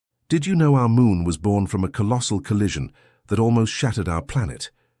Did you know our moon was born from a colossal collision that almost shattered our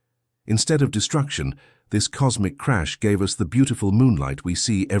planet? Instead of destruction, this cosmic crash gave us the beautiful moonlight we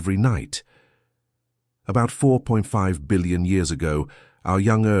see every night. About 4.5 billion years ago, our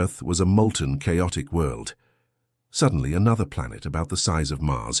young Earth was a molten, chaotic world. Suddenly, another planet about the size of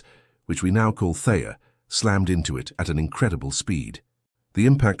Mars, which we now call Theia, slammed into it at an incredible speed. The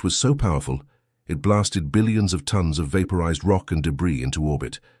impact was so powerful, it blasted billions of tons of vaporized rock and debris into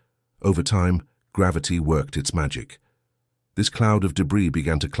orbit. Over time, gravity worked its magic. This cloud of debris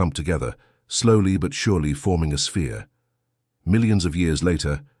began to clump together, slowly but surely forming a sphere. Millions of years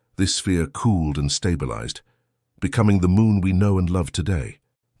later, this sphere cooled and stabilized, becoming the moon we know and love today.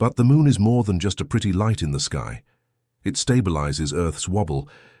 But the moon is more than just a pretty light in the sky. It stabilizes Earth's wobble,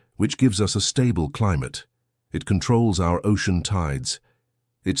 which gives us a stable climate. It controls our ocean tides.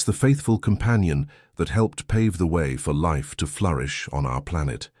 It's the faithful companion that helped pave the way for life to flourish on our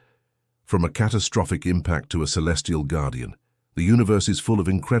planet. From a catastrophic impact to a celestial guardian, the universe is full of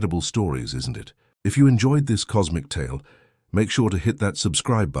incredible stories, isn't it? If you enjoyed this cosmic tale, make sure to hit that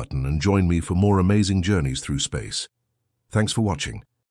subscribe button and join me for more amazing journeys through space. Thanks for watching.